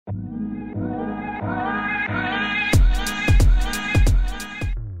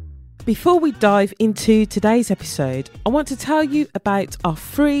Before we dive into today's episode, I want to tell you about our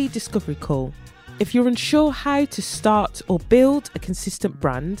free discovery call. If you're unsure how to start or build a consistent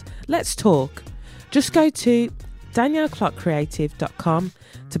brand, let's talk. Just go to danielleclarkcreative.com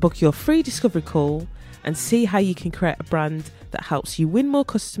to book your free discovery call and see how you can create a brand that helps you win more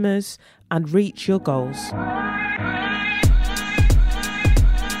customers and reach your goals.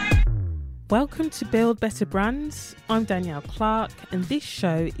 Welcome to Build Better Brands. I'm Danielle Clark, and this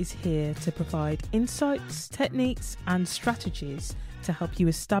show is here to provide insights, techniques and strategies to help you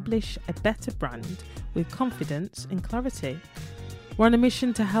establish a better brand with confidence and clarity. We're on a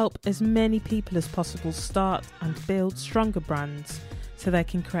mission to help as many people as possible start and build stronger brands so they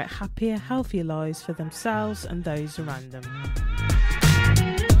can create happier, healthier lives for themselves and those around them.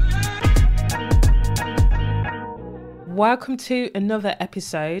 Welcome to another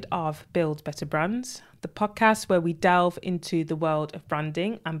episode of Build Better Brands, the podcast where we delve into the world of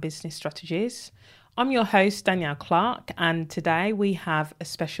branding and business strategies. I'm your host, Danielle Clark, and today we have a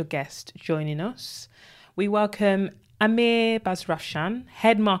special guest joining us. We welcome Amir Bazrafshan,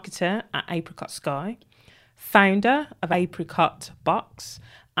 head marketer at Apricot Sky, founder of Apricot Box,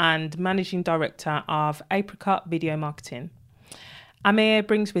 and managing director of Apricot Video Marketing. Amir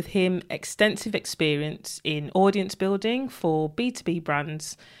brings with him extensive experience in audience building for B2B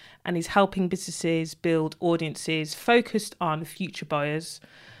brands and is helping businesses build audiences focused on future buyers.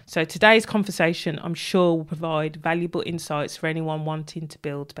 So today's conversation, I'm sure, will provide valuable insights for anyone wanting to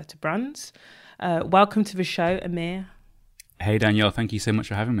build better brands. Welcome to the show, Amir. Hey, Danielle. Thank you so much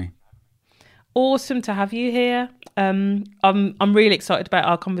for having me. Awesome to have you here. I'm really excited about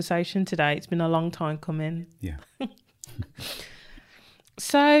our conversation today. It's been a long time coming. Yeah.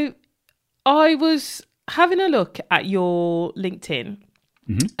 So I was having a look at your LinkedIn,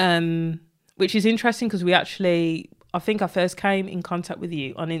 which is interesting because I think I first came in contact with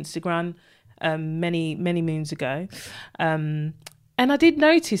you on Instagram many moons ago. And I did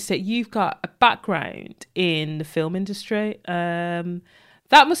notice that you've got a background in the film industry. That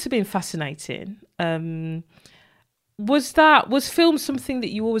must have been fascinating. Was film something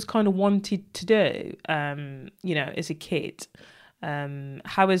that you always kind of wanted to do, as a kid?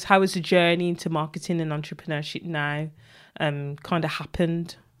 How has the journey into marketing and entrepreneurship now kind of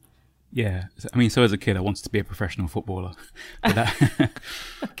happened? Yeah, I mean, so as a kid, I wanted to be a professional footballer, but that,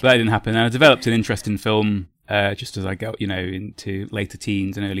 but that didn't happen. And I developed an interest in film just as I got, into later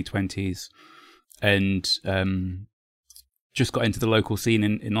teens and early 20s, and just got into the local scene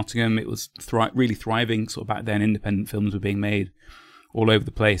in Nottingham. It was really thriving. Sort of back then, independent films were being made all over the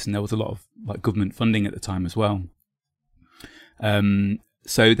place, and there was a lot of government funding at the time as well.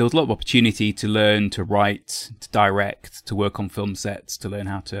 So there was a lot of opportunity to learn, to write, to direct, to work on film sets, to learn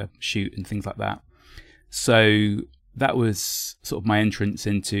how to shoot and things like that. So that was sort of my entrance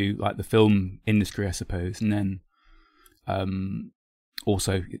into the film industry, I suppose. And then,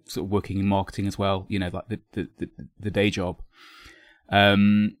 also sort of working in marketing as well, the day job.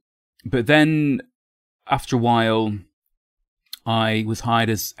 But then after a while, I was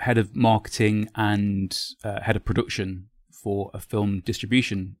hired as head of marketing and head of production for a film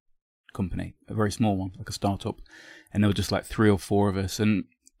distribution company, a very small one, like a startup. And there were just 3 or 4 of us. And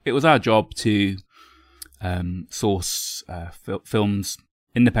it was our job to source films,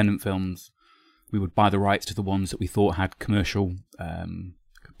 independent films. We would buy the rights to the ones that we thought had commercial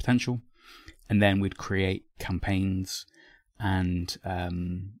potential. And then we'd create campaigns and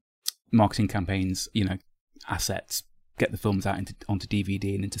marketing campaigns, assets, get the films out onto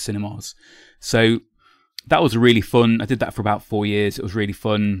DVD and into cinemas. So that was really fun. I did that for about 4 years. It was really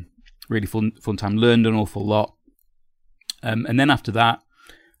fun time. Learned an awful lot. And then after that,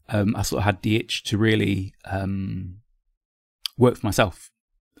 I sort of had the itch to really work for myself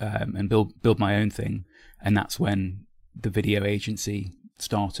and build my own thing. And that's when the video agency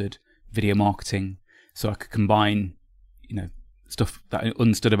started, video marketing, so I could combine, stuff that I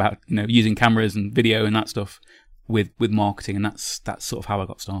understood about, using cameras and video and that stuff with marketing. And that's sort of how I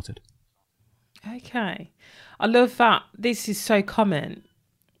got started. Okay. I love that. This is so common.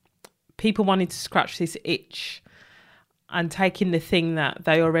 People wanting to scratch this itch and taking the thing that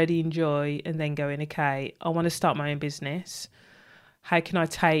they already enjoy and then going, okay, I want to start my own business. How can I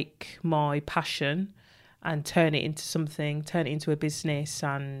take my passion and turn it into a business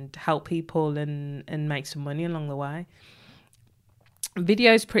and help people and make some money along the way?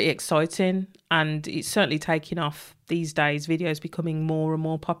 Video is pretty exciting, and it's certainly taking off these days. Video is becoming more and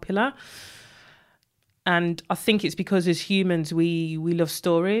more popular. And I think it's because as humans, we love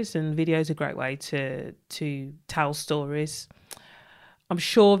stories, and video is a great way to tell stories. I'm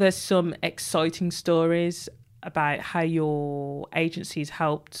sure there's some exciting stories about how your agency's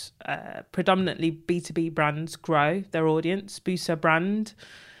helped predominantly B2B brands grow their audience, boost their brand,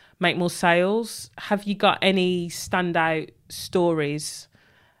 make more sales. Have you got any standout stories,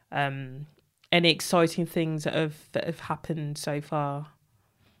 any exciting things that have happened so far?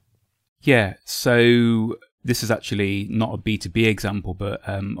 Yeah, so this is actually not a B2B example, but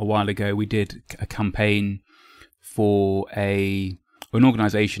a while ago we did a campaign for an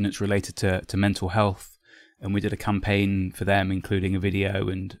organisation that's related to mental health, and we did a campaign for them, including a video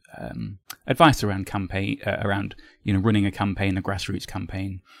and advice around running a campaign, a grassroots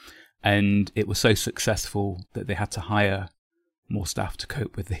campaign, and it was so successful that they had to hire more staff to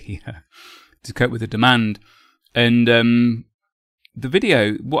cope with the demand. And the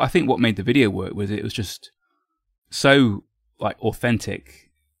video, what made the video work was it was just so like authentic.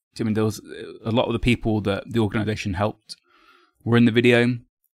 I mean, there was a lot of the people that the organisation helped were in the video,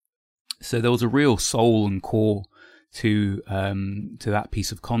 so there was a real soul and core to that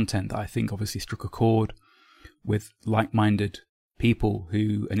piece of content that I think obviously struck a chord with like-minded people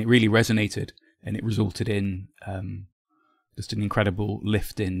and it really resonated, and it resulted in just an incredible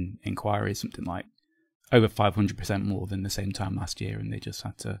lift in inquiries, something like over 500% more than the same time last year, and they just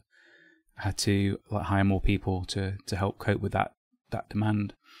had to like hire more people to help cope with that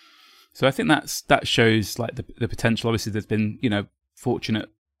demand. So I think that shows like the potential. Obviously, there's been fortunate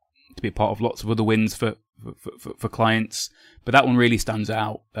to be a part of lots of other wins for clients, but that one really stands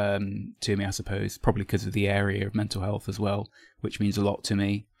out to me, I suppose, probably because of the area of mental health as well, which means a lot to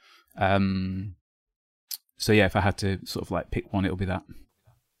me. So yeah, if I had to sort of like pick one, it'll be that.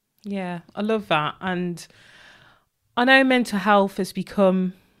 Yeah, I love that. And I know mental health has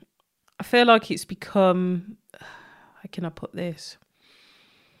become, I feel like it's become, how can I put this?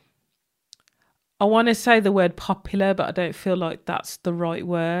 I want to say the word popular, but I don't feel like that's the right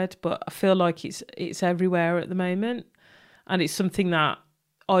word. But I feel like it's everywhere at the moment. And it's something that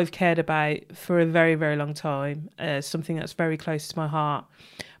I've cared about for a very, very long time. Something that's very close to my heart.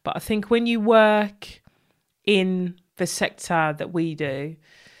 But I think when you work in the sector that we do,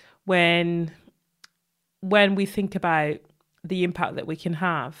 when we think about the impact that we can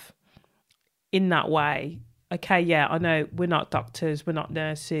have in that way, okay, yeah, I know we're not doctors, we're not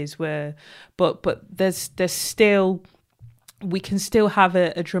nurses, but there's still, we can still have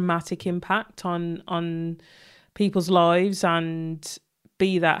a dramatic impact on people's lives, and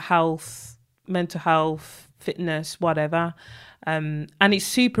be that health, mental health, fitness, whatever. And it's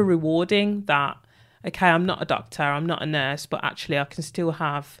super rewarding that, okay, I'm not a doctor, I'm not a nurse, but actually I can still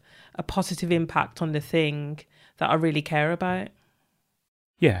have a positive impact on the thing that I really care about.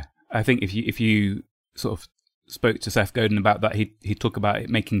 Yeah, I think if you sort of spoke to Seth Godin about that, he'd talk about it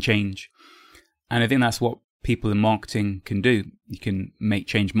making change. And I think that's what people in marketing can do. You can make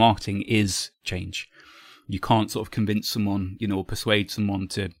change. Marketing is change. You can't sort of convince someone, or persuade someone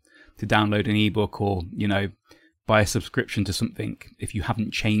to download an ebook or, buy a subscription to something if you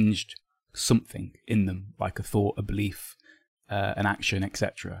haven't changed something in them, like a thought, a belief, an action,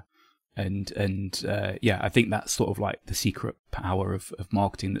 etc. And I think that's sort of like the secret power of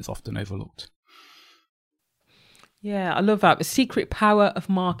marketing that's often overlooked. Yeah, I love that. The secret power of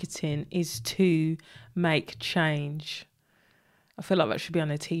marketing is to make change. I feel like that should be on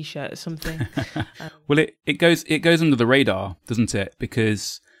a T-shirt or something. Well, it goes under the radar, doesn't it?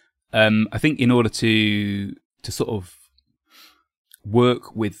 Because I think in order to sort of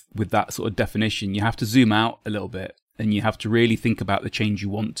work with that sort of definition, you have to zoom out a little bit, and you have to really think about the change you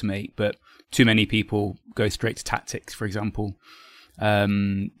want to make. But too many people go straight to tactics, for example.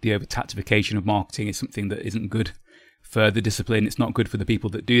 The over-tactification of marketing is something that isn't good for the discipline. It's not good for the people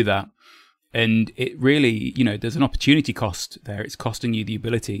that do that. And it really, there's an opportunity cost there. It's costing you the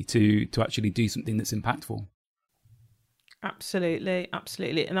ability to actually do something that's impactful. Absolutely,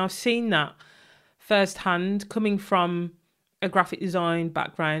 absolutely. And I've seen that firsthand, coming from a graphic design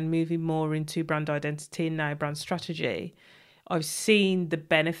background, moving more into brand identity and now brand strategy. I've seen the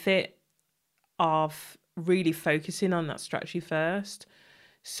benefit of really focusing on that strategy first.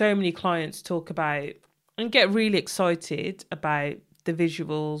 So many clients talk about and get really excited about the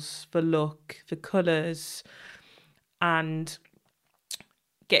visuals, the look, the colours, and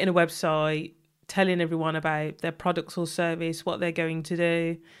getting a website, telling everyone about their products or service, what they're going to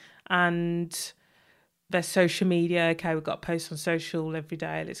do, and their social media. Okay, we've got posts on social every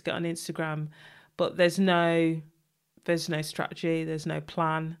day, let's get on Instagram. But there's no strategy, there's no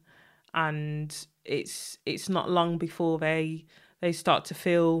plan, and it's not long before they start to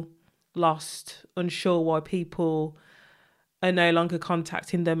feel lost, unsure why people are no longer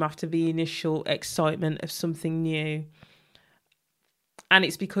contacting them after the initial excitement of something new. And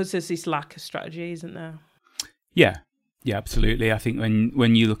it's because there's this lack of strategy, isn't there? Yeah, yeah, absolutely. I think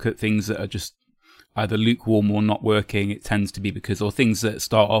when you look at things that are just either lukewarm or not working, it tends to be because, or things that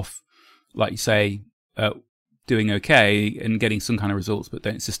start off, like you say, doing okay and getting some kind of results, but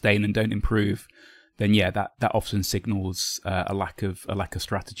don't sustain and don't improve. Then yeah, that often signals a lack of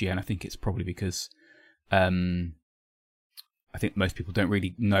strategy, and I think it's probably because I think most people don't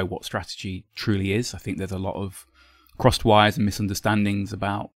really know what strategy truly is. I think there's a lot of crossed wires and misunderstandings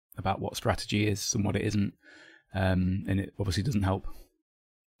about what strategy is and what it isn't, and it obviously doesn't help.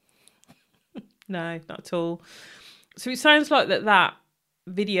 No, not at all. So it sounds like that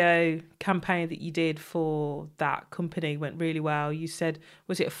video campaign that you did for that company went really well. You said,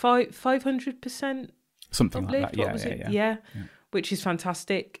 was it a 500% something uplift? Like that? What was it? Yeah, which is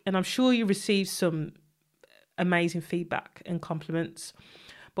fantastic, and I'm sure you received some amazing feedback and compliments.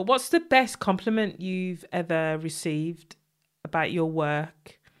 But what's the best compliment you've ever received about your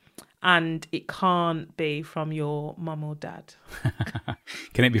work? And it can't be from your mum or dad.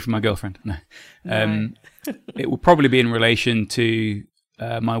 Can it be from my girlfriend? No. No. It will probably be in relation to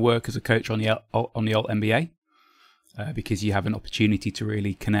my work as a coach on the Alt MBA, because you have an opportunity to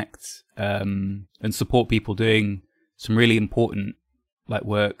really connect and support people doing some really important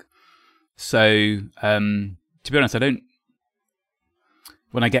work. So to be honest,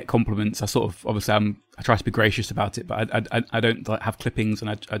 when I get compliments, I try to be gracious about it, but I don't have clippings, and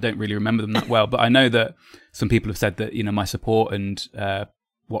I don't really remember them that well. But I know that some people have said that my support and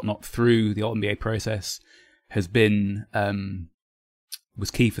whatnot through the Alt MBA process has been was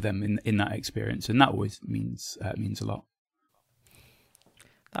key for them in that experience, and that always means a lot.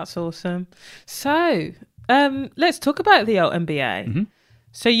 That's awesome. So let's talk about the Alt MBA. Mm-hmm.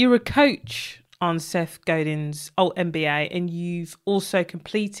 So you're a coach on Seth Godin's Alt MBA, and you've also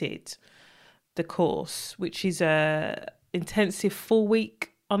completed the course, which is a intensive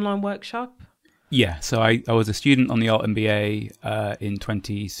 4-week online workshop. Yeah, so I was a student on the Alt MBA in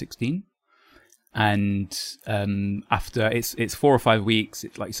 2016, and after it's 4 or 5 weeks,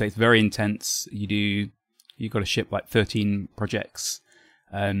 like you say, it's very intense. You've got to ship 13 projects.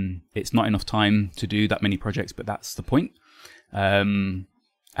 It's not enough time to do that many projects, but that's the point.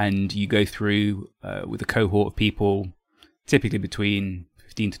 And you go through with a cohort of people, typically between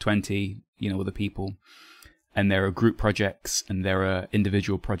 15 to 20, other people. And there are group projects and there are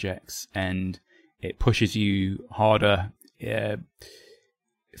individual projects, and it pushes you harder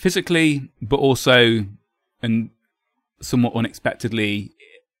physically, but also, and somewhat unexpectedly,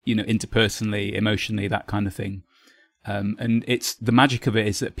 interpersonally, emotionally, that kind of thing. And it's the magic of it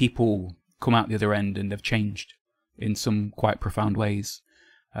is that people come out the other end and they've changed in some quite profound ways.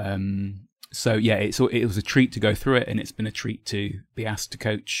 So yeah, it was a treat to go through it, and it's been a treat to be asked to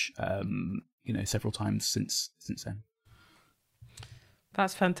coach, several times since then.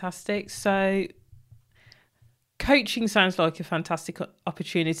 That's fantastic. So coaching sounds like a fantastic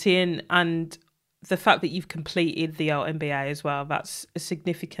opportunity, and the fact that you've completed the Alt MBA as well, that's a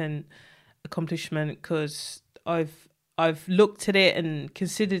significant accomplishment, because I've looked at it and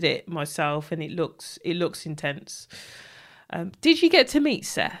considered it myself, and it looks intense. Did you get to meet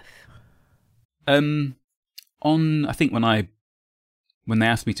Seth? I think when they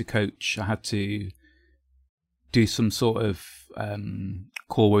asked me to coach, I had to do some sort of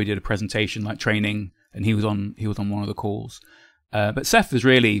call where we did a presentation, training, and he was on one of the calls. But Seth is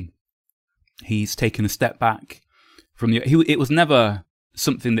he's taken a step back from it was never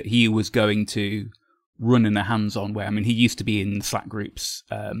something that he was going to run in a hands-on way. I mean, he used to be in Slack groups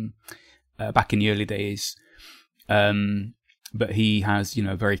back in the early days. But he has,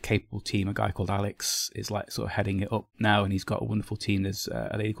 a very capable team. A guy called Alex is sort of heading it up now, and he's got a wonderful team. There's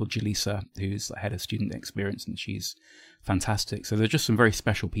a lady called Jaleesa, who's head of student experience, and she's fantastic. So there's just some very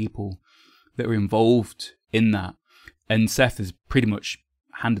special people that are involved in that. And Seth has pretty much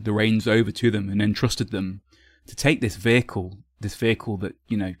handed the reins over to them and entrusted them to take this vehicle that,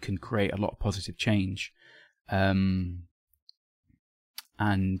 can create a lot of positive change, and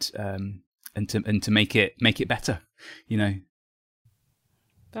to make it better,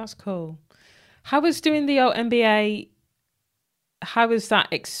 That's cool. How was doing the Alt MBA? How has that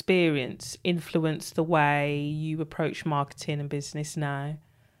experience influenced the way you approach marketing and business now?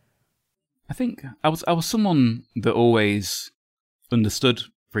 I think I was someone that always understood,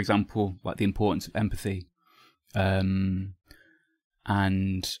 for example, the importance of empathy, and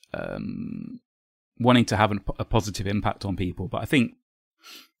wanting to have a positive impact on people. But I think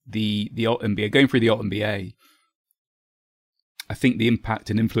the Alt MBA, going through the Alt MBA, I think the impact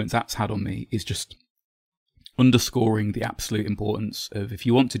and influence that's had on me is just underscoring the absolute importance of, if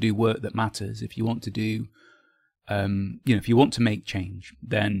you want to do work that matters, if you want to do, if you want to make change,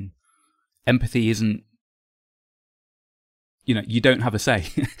 then empathy isn't you don't have a say.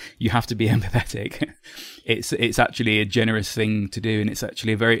 You have to be empathetic. It's actually a generous thing to do, and it's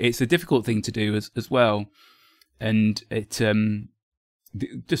actually it's a difficult thing to do as well. And it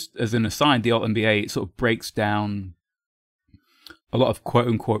just as an aside, the Alt MBA, it sort of breaks down a lot of quote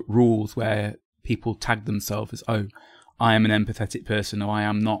unquote rules where people tag themselves as, oh, I am an empathetic person, or I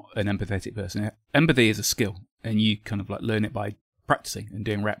am not an empathetic person. Empathy is a skill, and you kind of like learn it by practicing and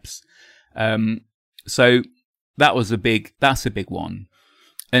doing reps. So that's a big one.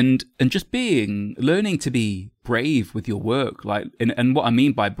 And just learning to be brave with your work. And what I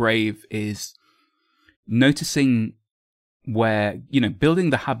mean by brave is noticing where, building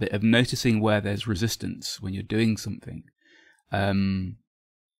the habit of noticing where there's resistance when you're doing something.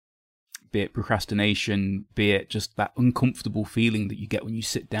 Be it procrastination, be it just that uncomfortable feeling that you get when you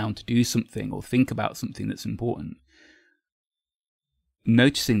sit down to do something or think about something that's important.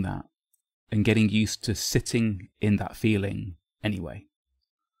 Noticing that and getting used to sitting in that feeling anyway.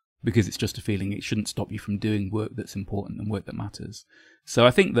 Because it's just a feeling, it shouldn't stop you from doing work that's important and work that matters. So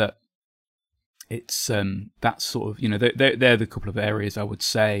I think that it's that's sort of, they're the couple of areas I would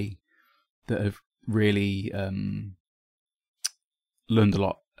say that have really learned a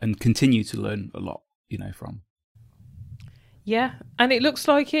lot and continue to learn a lot, from. Yeah, and it looks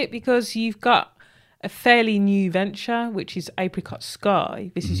like it because you've got a fairly new venture, which is Apricot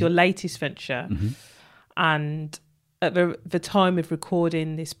Sky. This is your latest venture. And at the time of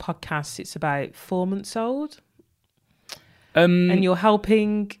recording this podcast, it's about 4 months old. And you're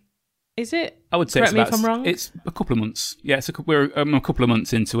helping, is it? I would say Correct me if I'm wrong. It's a couple of months. Yeah, we're a couple of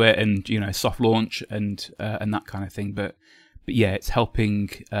months into it, and soft launch and that kind of thing. But yeah, it's helping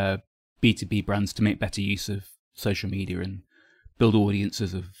B2B brands to make better use of social media and build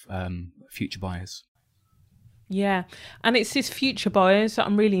audiences of future buyers. Yeah, and it's this future buyers that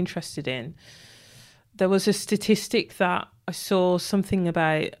I'm really interested in. There was a statistic that I saw something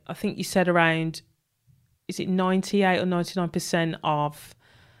about, I think you said around, is it 98 or 99% of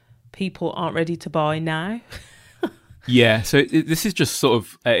people aren't ready to buy now? Yeah, so this is just sort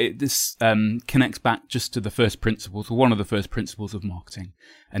of, this connects back just to the first principles, or one of the first principles of marketing,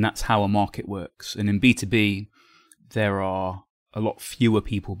 and that's how a market works. And in B2B, there are a lot fewer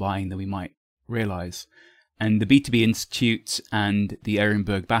people buying than we might realize. And the B2B Institute and the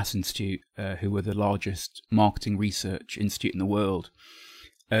Ehrenberg Bass Institute, who were the largest marketing research institute in the world,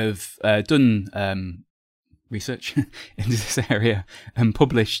 have done research into this area and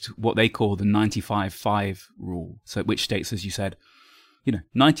published what they call the 95-5 rule. So which states, as you said,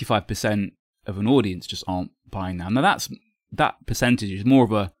 95% of an audience just aren't buying now. Now that percentage is more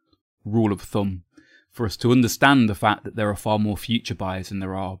of a rule of thumb for us to understand the fact that there are far more future buyers than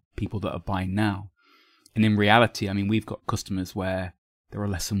there are people that are buying now. And in reality, I mean, we've got customers where there are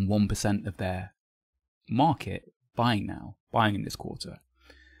less than 1% of their market buying in this quarter.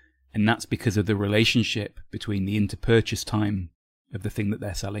 And that's because of the relationship between the inter-purchase time of the thing that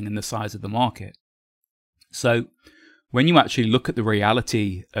they're selling and the size of the market. So when you actually look at the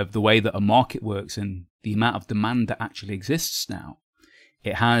reality of the way that a market works and the amount of demand that actually exists now,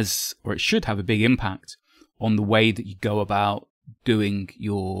 it has, or it should have, a big impact on the way that you go about doing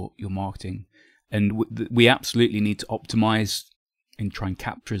your marketing. And we absolutely need to optimize and try and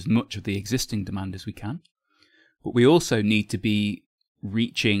capture as much of the existing demand as we can. But we also need to be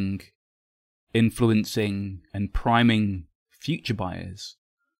reaching, influencing, and priming future buyers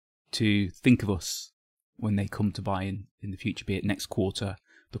to think of us when they come to buy in the future, be it next quarter,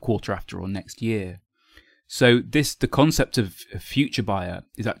 the quarter after, or next year. So the concept of a future buyer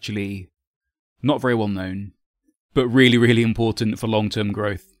is actually not very well known, but really, really important for long-term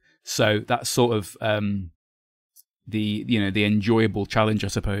growth. So that's sort of the enjoyable challenge, I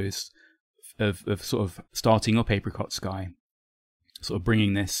suppose, of sort of starting up Apricot Sky, sort of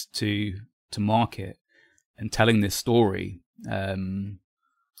bringing this to market and telling this story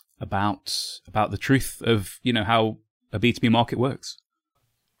about the truth of how a B2B market works.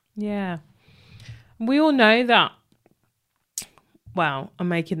 Yeah. We all know that, well, I'm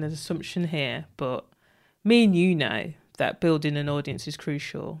making an assumption here, but me and you know that building an audience is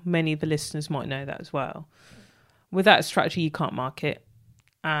crucial. Many of the listeners might know that as well. Without a strategy, you can't market.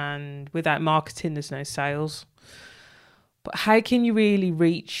 And without marketing, there's no sales. But how can you really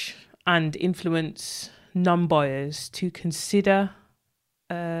reach and influence non-buyers to consider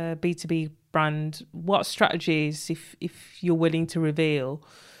a B2B brand? What strategies, if you're willing to reveal,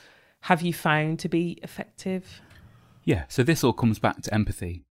 have you found to be effective? Yeah, so this all comes back to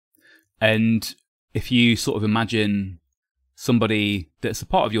empathy. And if you sort of imagine somebody that's a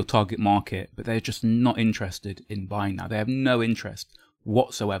part of your target market, but they're just not interested in buying now, they have no interest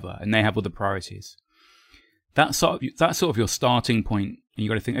whatsoever, and they have other priorities. that's sort of your starting point, and you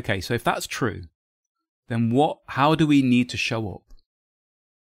got to think, okay, so if that's true, then how do we need to show up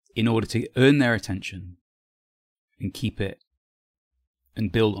in order to earn their attention and keep it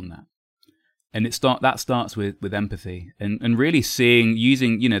and build on that? And that starts with empathy and really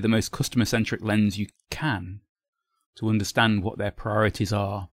using, the most customer centric lens you can to understand what their priorities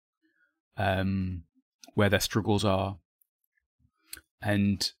are, where their struggles are,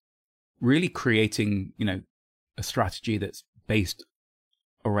 and really creating, a strategy that's based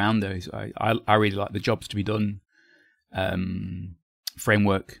around those. I really like the jobs to be done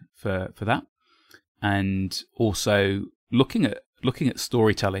framework for that, and also looking at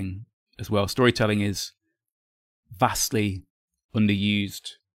storytelling as well. Storytelling is vastly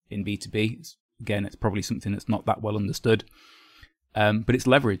underused in B2B. Again, it's probably something that's not that well understood, but it's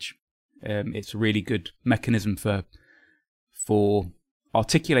leverage. It's a really good mechanism for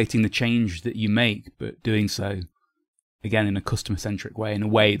articulating the change that you make, but doing so, again, in a customer-centric way, in a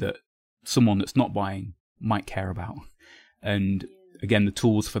way that someone that's not buying might care about. And again, the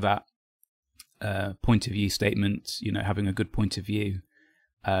tools for that, point of view statement, having a good point of view,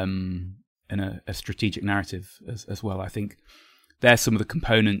 and a strategic narrative as well. I think they're some of the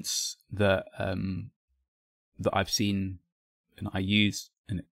components that that I've seen and I use,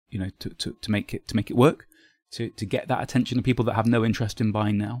 and to make it work, to get that attention of people that have no interest in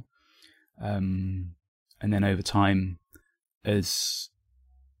buying now, and then over time, as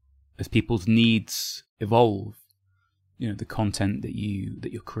people's needs evolve, the content that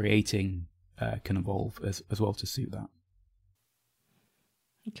you're creating can evolve as well to suit that.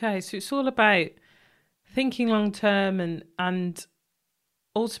 Okay, so it's all about thinking long term and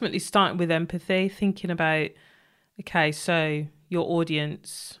ultimately starting with empathy, thinking about, okay, so your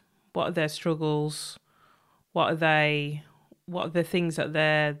audience, what are their struggles? What are the things that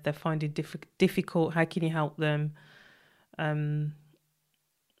they're finding difficult? How can you help them?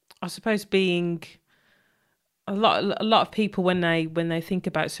 I suppose being a lot of people when they think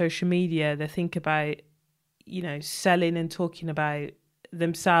about social media, they think about selling and talking about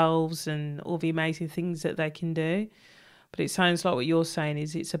themselves and all the amazing things that they can do. But it sounds like what you're saying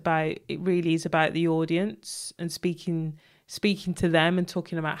is it really is about the audience and speaking to them and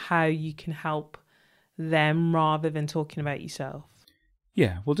talking about how you can help them rather than talking about yourself.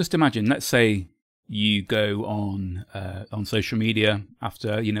 Yeah, well, just imagine, let's say you go on social media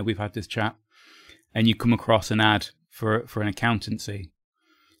after we've had this chat, and you come across an ad for an accountancy.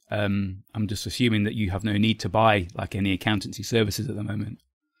 I'm just assuming that you have no need to buy like any accountancy services at the moment,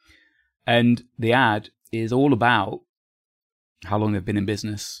 and the ad is all about how long they've been in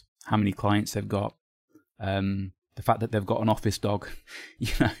business, how many clients they've got, the fact that they've got an office dog,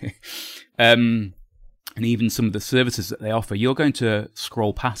 and even some of the services that they offer. You're going to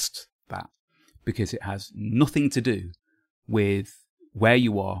scroll past that because it has nothing to do with where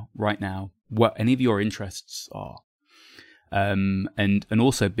you are right now, what any of your interests are. And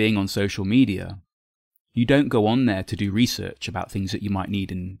also being on social media, you don't go on there to do research about things that you might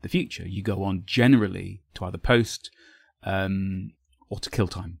need in the future. You go on generally to either post or to kill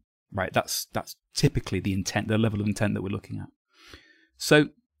time, right? That's typically the intent, the level of intent that we're looking at. So,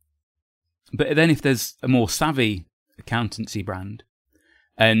 but then if there's a more savvy accountancy brand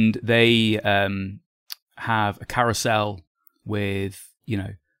and they have a carousel with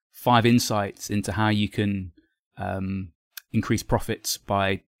 5 insights into how you can increase profits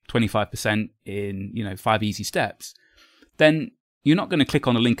by 25% in 5 easy steps, then you're not going to click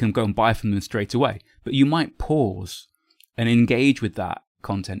on a link and go and buy from them straight away, but you might pause and engage with that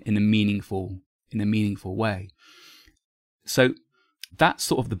content in a meaningful way. So that's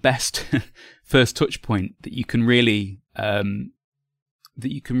sort of the best first touch point that you can really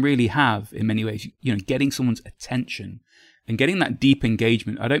have in many ways. Getting someone's attention and getting that deep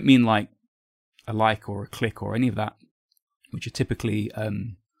engagement. I don't mean like a like or a click or any of that, which are typically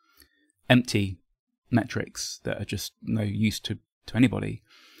empty metrics that are just no use to anybody.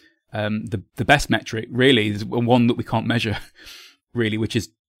 The best metric really is one that we can't measure, really, which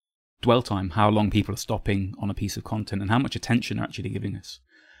is dwell time, how long people are stopping on a piece of content and how much attention they're actually giving us.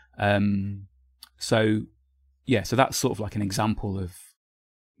 So that's sort of like an example of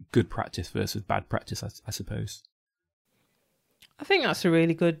good practice versus bad practice, I suppose. I think that's a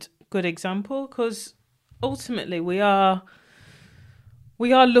really good example, because ultimately we are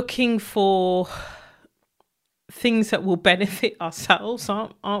looking for things that will benefit ourselves,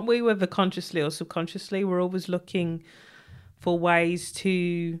 aren't we? Whether consciously or subconsciously, we're always looking for ways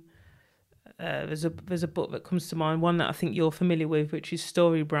to. There's a book that comes to mind, one that I think you're familiar with, which is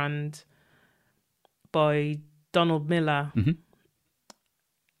Story Brand by Donald Miller, mm-hmm.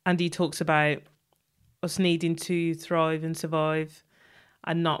 and he talks about us needing to thrive and survive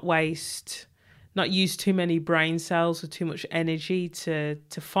and not use too many brain cells or too much energy to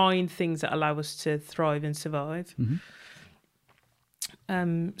find things that allow us to thrive and survive.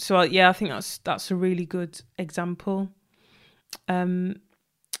 I think that's a really good example. Going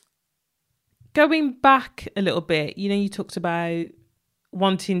back a little bit, you talked about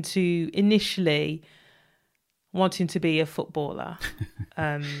initially wanting to be a footballer,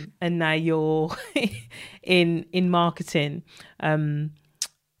 and now you're in marketing.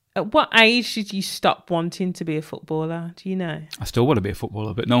 At what age did you stop wanting to be a footballer? Do you know? I still want to be a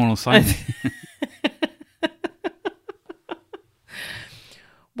footballer, but no one will sign me.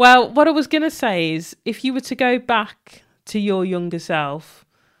 Well, what I was going to say is, if you were to go back to your younger self,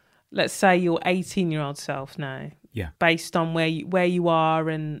 let's say your 18-year-old self now, yeah, based on where you are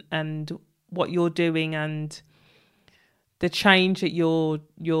and what you're doing and the change that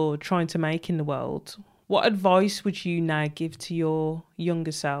you're trying to make in the world, what advice would you now give to your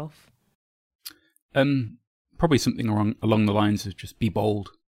younger self? Probably something along the lines of just be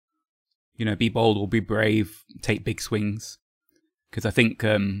bold. Be bold or be brave, take big swings. Because I think,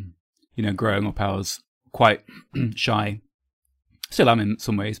 growing up, I was quite shy. Still am in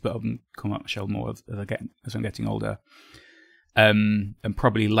some ways, but I've come out my shell more as I'm getting older. And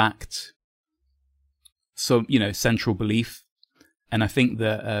probably lacked some, central belief. And I think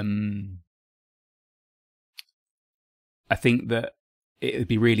that it would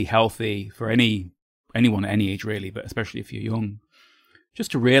be really healthy for anyone at any age, really, but especially if you're young,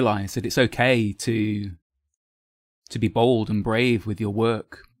 just to realise that it's okay to be bold and brave with your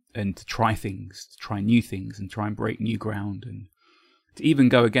work and to try new things and try and break new ground and to even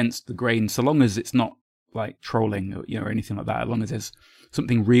go against the grain, so long as it's not like trolling or anything like that, as long as there's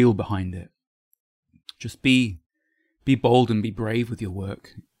something real behind it. Just be bold and be brave with your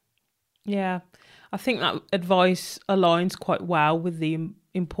work. Yeah, I think that advice aligns quite well with the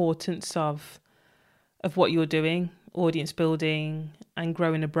importance of what you're doing, audience building and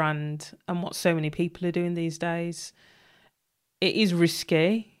growing a brand, and what so many people are doing these days. It is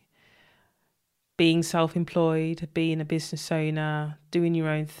risky being self-employed, being a business owner, doing your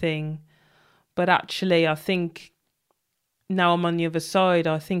own thing. But actually, I think now I'm on the other side,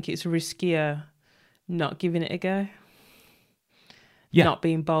 I think it's riskier not giving it a go. Yeah. Not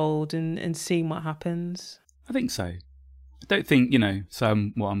being bold and seeing what happens. I think so. I don't think, so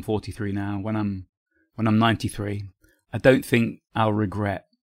I'm 43 now. When I'm 93, I don't think I'll regret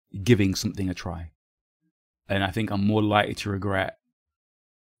giving something a try. And I think I'm more likely to regret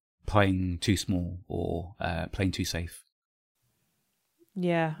playing too small or playing too safe.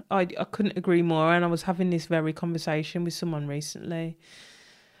 Yeah, I couldn't agree more. And I was having this very conversation with someone recently,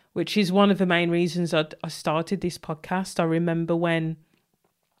 which is one of the main reasons I started this podcast. I remember when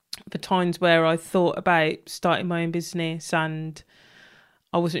the times where I thought about starting my own business and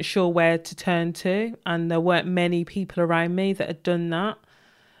I wasn't sure where to turn to, and there weren't many people around me that had done that.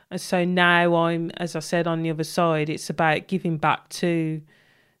 And so now I'm, as I said, on the other side. It's about giving back to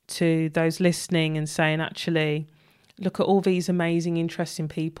those listening and saying, actually, look at all these amazing, interesting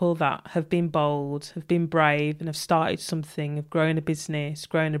people that have been bold, have been brave, and have started something, have grown a business,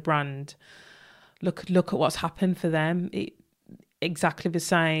 grown a brand. Look at what's happened for them. Exactly the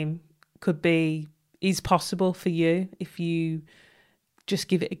same is possible for you if you just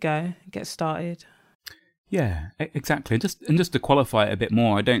give it a go, get started. Yeah, exactly. Just to qualify it a bit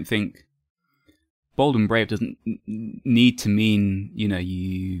more, I don't think bold and brave doesn't need to mean,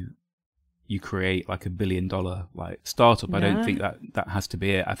 you create like $1 billion startup. No. I don't think that has to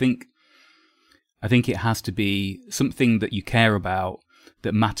be it. I think it has to be something that you care about,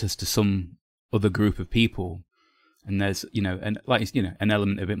 that matters to some other group of people. And there's, an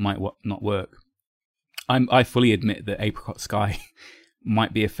element of it might not work. I fully admit that Apricot Sky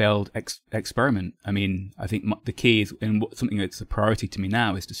might be a failed experiment. I mean, I think the key is, and something that's a priority to me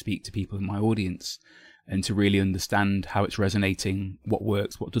now, is to speak to people in my audience and to really understand how it's resonating, what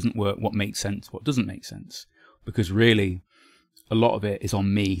works, what doesn't work, what makes sense, what doesn't make sense. Because really, a lot of it is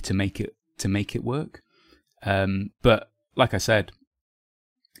on me to make it work. But like I said,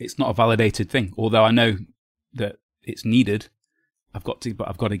 it's not a validated thing. Although I know that it's needed, I've got to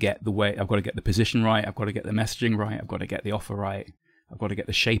get the position right. I've got to get the messaging right. I've got to get the offer right. I've got to get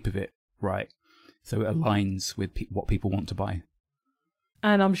the shape of it right, so it aligns with what people want to buy.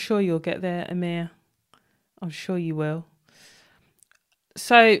 And I'm sure you'll get there, Amir. I'm sure you will.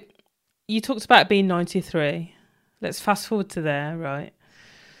 So you talked about being 93. Let's fast forward to there, right?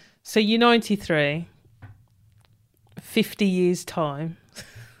 So you're 93, 50 years' time.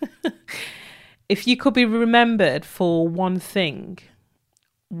 If you could be remembered for one thing,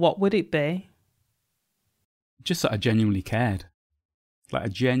 what would it be? just that I genuinely cared. Like I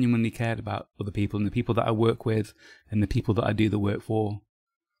genuinely cared about other people and the people that I work with and the people that I do the work for.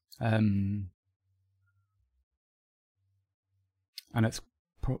 And it's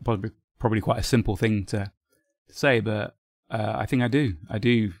probably quite a simple thing to say, but I think I do. I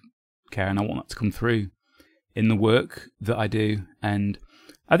do care, and I want that to come through in the work that I do. And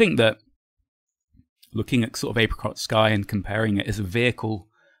I think that looking at sort of Apricot Sky and comparing it as a vehicle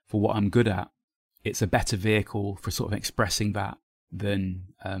for what I'm good at, it's a better vehicle for sort of expressing that than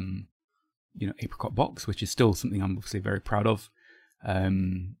Apricot Box, which is still something I'm obviously very proud of.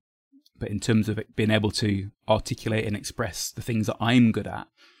 But in terms of it being able to articulate and express the things that I'm good at,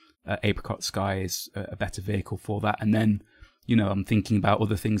 Apricot Sky is a better vehicle for that. And then, I'm thinking about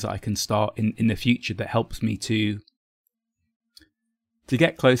other things that I can start in the future that helps me to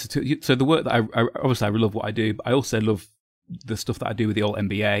get closer to. So the work that I obviously I love what I do, but I also love the stuff that I do with the old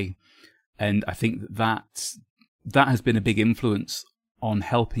MBA. And I think that has been a big influence on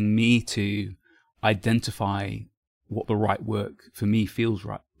helping me to identify what the right work for me feels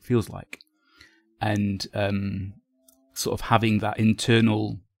like, and sort of having that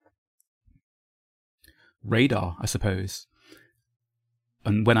internal radar, I suppose.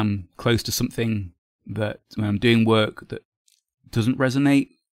 And when I'm close to something when I'm doing work that doesn't resonate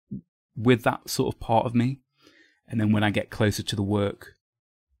with that sort of part of me, and then when I get closer to the work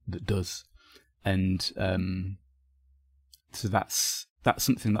that does. And so that's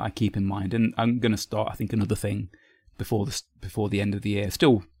something that I keep in mind. And I'm going to start, I think, another thing before the end of the year.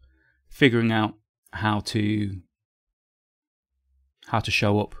 Still figuring out how to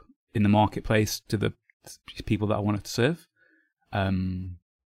show up in the marketplace to the people that I wanted to serve.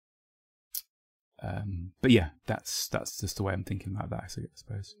 But yeah, that's just the way I'm thinking about that, I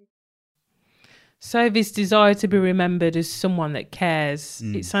suppose. So this desire to be remembered as someone that cares,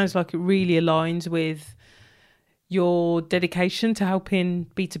 it sounds like it really aligns with your dedication to helping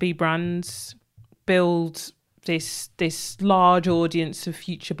B2B brands build this large audience of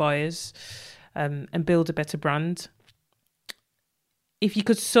future buyers, and build a better brand. If you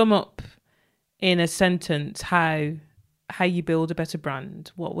could sum up in a sentence how you build a better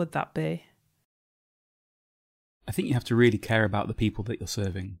brand, what would that be? I think you have to really care about the people that you're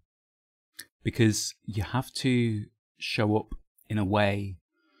serving, because you have to show up in a way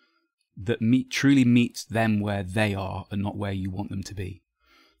that truly meets them where they are and not where you want them to be.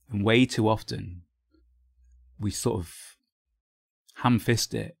 And way too often, we sort of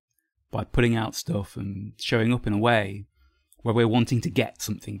ham-fist it by putting out stuff and showing up in a way where we're wanting to get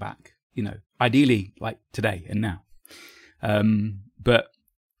something back, ideally like today and now. But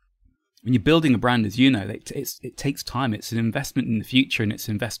when you're building a brand, as you know, it takes time. It's an investment in the future, and it's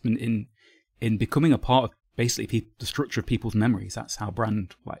an investment in becoming a part of basically the structure of people's memories. That's how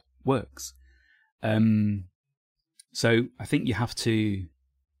brand works. So I think you have to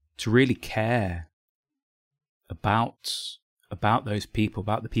really care about those people,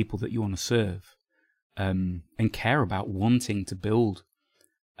 about the people that you want to serve, and care about wanting to build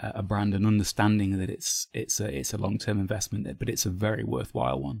a brand and understanding that it's a long-term investment, but it's a very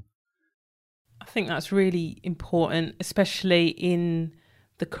worthwhile one. I think that's really important, especially in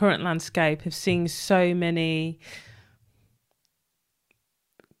the current landscape of seeing so many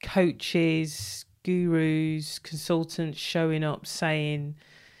coaches, gurus, consultants showing up saying,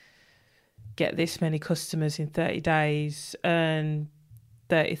 get this many customers in 30 days, earn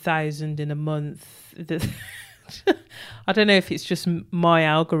 30,000 in a month. I don't know if it's just my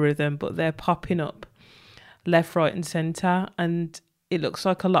algorithm, but they're popping up left, right and centre. And it looks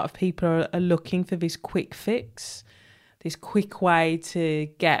like a lot of people are looking for this quick fix, this quick way to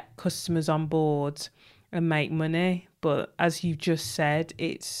get customers on board and make money. But as you've just said,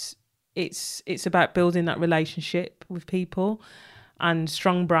 it's about building that relationship with people, and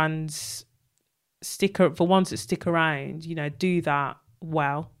strong brands for ones that stick around, do that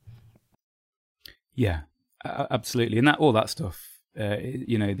well. Yeah, absolutely. And all that stuff,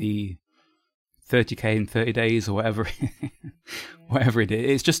 the 30k in 30 days or whatever, whatever it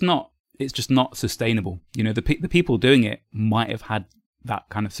is, it's just not sustainable. The people doing it might have had that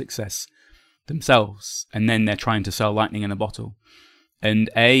kind of success themselves, and then they're trying to sell lightning in a bottle. And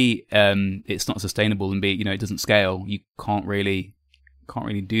it's not sustainable, and B, it doesn't scale. You can't really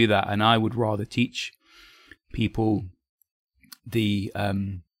do that. And I would rather teach people the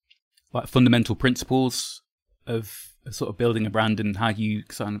fundamental principles of sort of building a brand and how you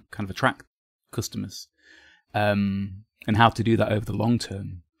kind of attract customers, and how to do that over the long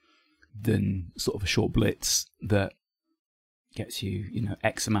term, than sort of a short blitz that gets you,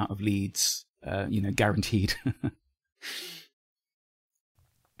 X amount of leads, guaranteed.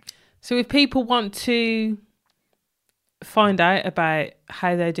 So if people want to find out about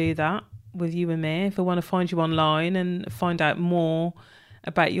how they do that with you, Amir, if they want to find you online and find out more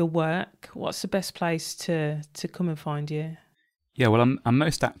about your work, what's the best place to come and find you? Yeah, well, I'm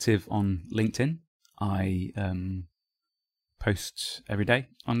most active on LinkedIn. I post every day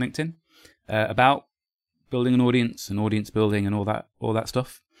on LinkedIn about building an audience and audience building and all that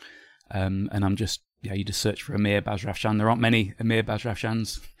stuff. And I'm just, you just search for Amir Bazrafshan. There aren't many Amir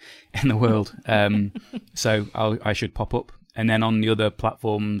Bazrafshans in the world, so I should pop up. And then on the other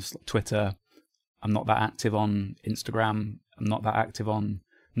platforms, like Twitter, I'm not that active on. Instagram, I'm not that active on.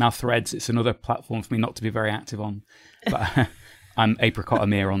 Now Threads, it's another platform for me not to be very active on. But I'm Apricot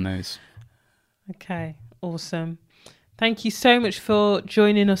Amir on those. Okay, awesome. Thank you so much for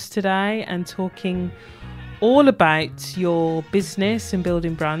joining us today and talking all about your business and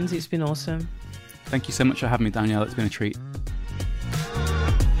building brands. It's been awesome. Thank you so much for having me, Danielle. It's been a treat.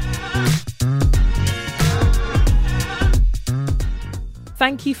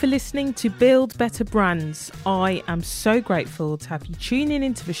 Thank you for listening to Build Better Brands. I am so grateful to have you tuning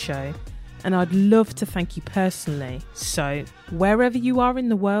into the show, and I'd love to thank you personally. So wherever you are in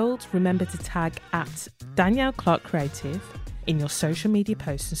the world, remember to tag at Danielle Clark Creative in your social media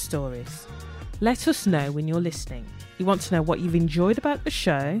posts and stories. Let us know when you're listening. We want to know what you've enjoyed about the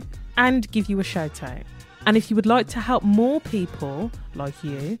show and give you a shout out. And if you would like to help more people like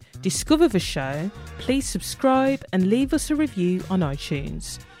you discover the show, please subscribe and leave us a review on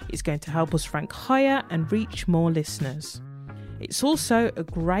iTunes. It's going to help us rank higher and reach more listeners. It's also a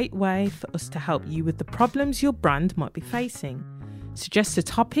great way for us to help you with the problems your brand might be facing. Suggest a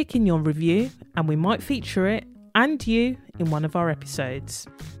topic in your review and we might feature it and you in one of our episodes.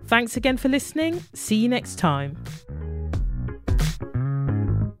 Thanks again for listening. See you next time.